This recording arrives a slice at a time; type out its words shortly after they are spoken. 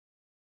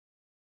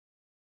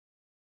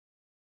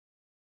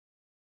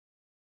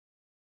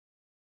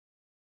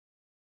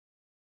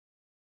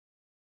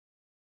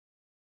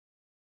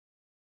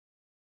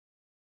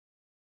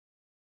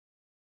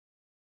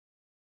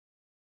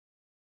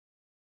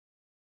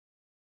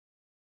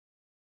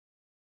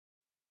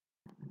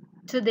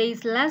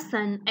Today's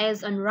lesson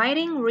is on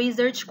writing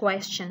research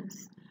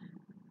questions.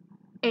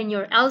 In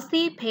your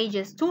LC,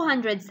 pages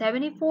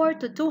 274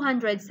 to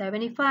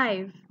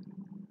 275.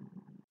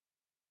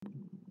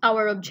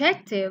 Our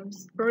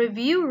objectives: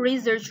 review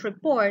research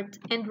report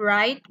and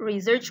write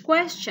research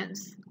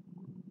questions.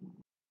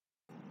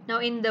 Now,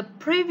 in the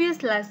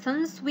previous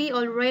lessons, we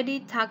already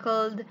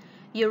tackled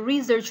your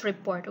research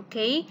report,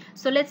 okay?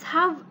 So let's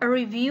have a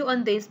review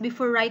on this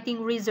before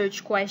writing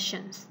research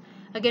questions.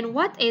 Again,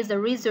 what is a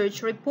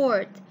research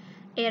report?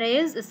 It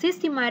is a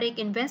systematic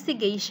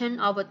investigation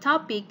of a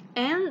topic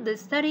and the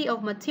study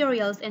of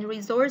materials and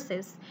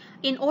resources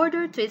in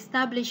order to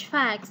establish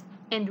facts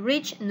and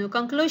reach new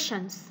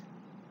conclusions.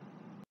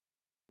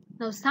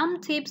 Now, some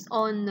tips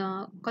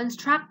on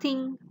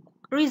constructing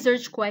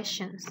research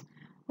questions.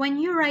 When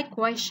you write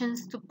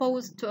questions to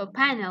pose to a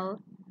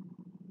panel,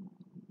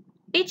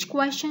 each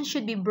question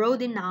should be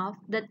broad enough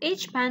that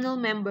each panel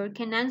member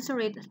can answer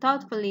it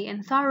thoughtfully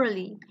and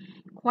thoroughly.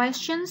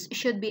 Questions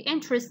should be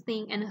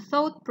interesting and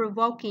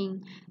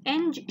thought-provoking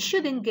and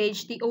should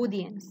engage the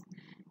audience.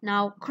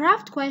 Now,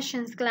 craft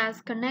questions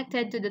class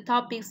connected to the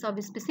topics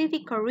of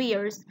specific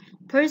careers,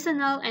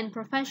 personal and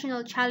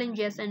professional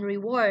challenges and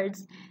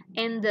rewards,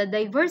 and the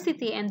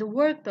diversity and the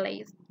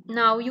workplace.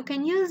 Now, you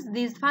can use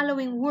these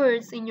following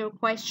words in your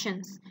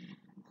questions: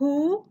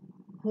 who,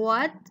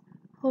 what,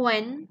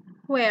 when,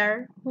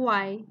 where,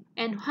 why,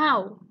 and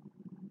how.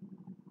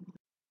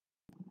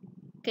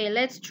 Okay,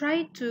 let's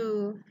try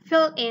to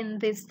fill in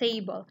this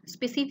table.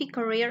 Specific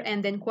career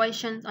and then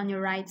questions on your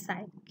right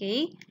side.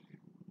 Okay,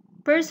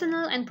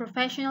 personal and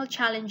professional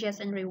challenges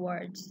and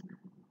rewards.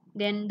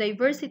 Then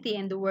diversity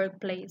in the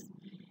workplace.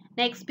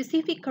 Next,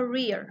 specific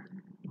career.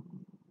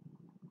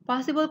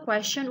 Possible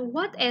question: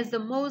 what is the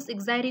most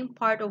exciting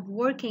part of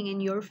working in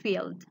your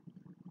field?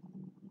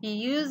 You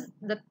use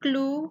the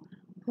clue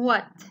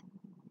what.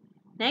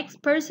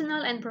 Next,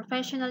 personal and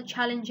professional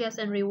challenges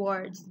and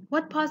rewards.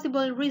 What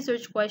possible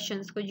research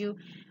questions could you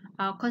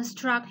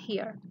construct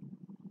here?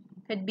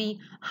 Could be: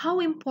 how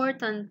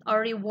important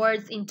are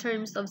rewards in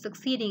terms of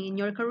succeeding in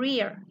your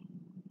career?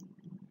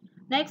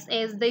 Next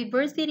is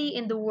diversity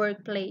in the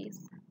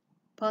workplace.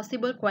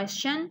 Possible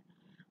question: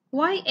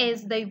 why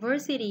is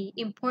diversity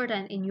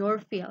important in your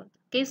field?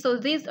 Okay, so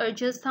these are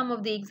just some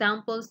of the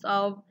examples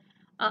of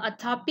a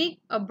topic,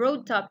 a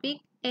broad topic,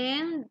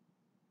 and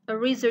a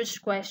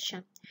research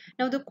question.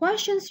 Now, the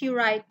questions you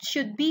write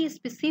should be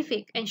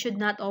specific and should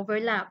not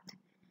overlap.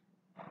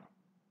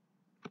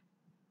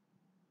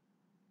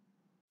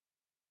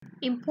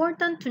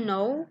 Important to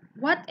know: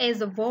 what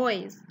is a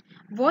voice?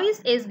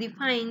 Voice is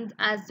defined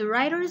as the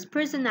writer's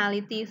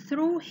personality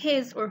through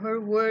his or her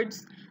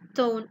words,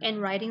 tone,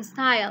 and writing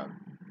style.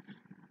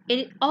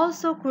 It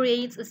also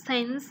creates a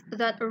sense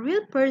that a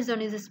real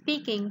person is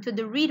speaking to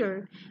the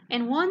reader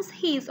and wants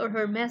his or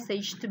her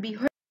message to be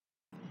heard.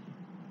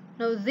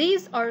 Now,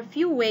 these are a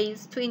few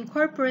ways to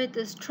incorporate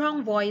a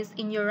strong voice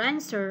in your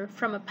answer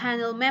from a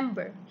panel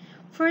member.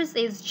 First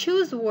is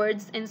choose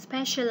words and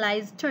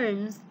specialized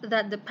terms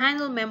that the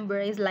panel member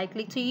is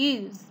likely to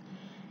use.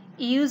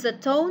 Use a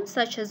tone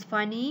such as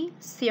funny,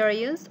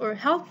 serious, or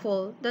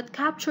helpful that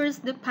captures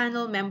the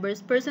panel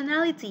member's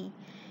personality.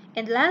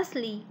 And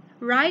lastly,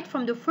 write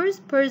from the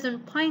first person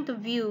point of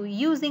view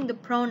using the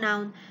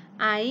pronoun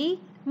I,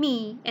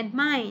 me, and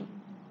mine.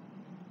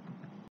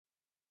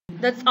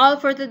 That's all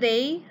for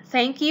today.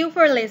 Thank you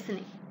for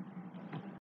listening.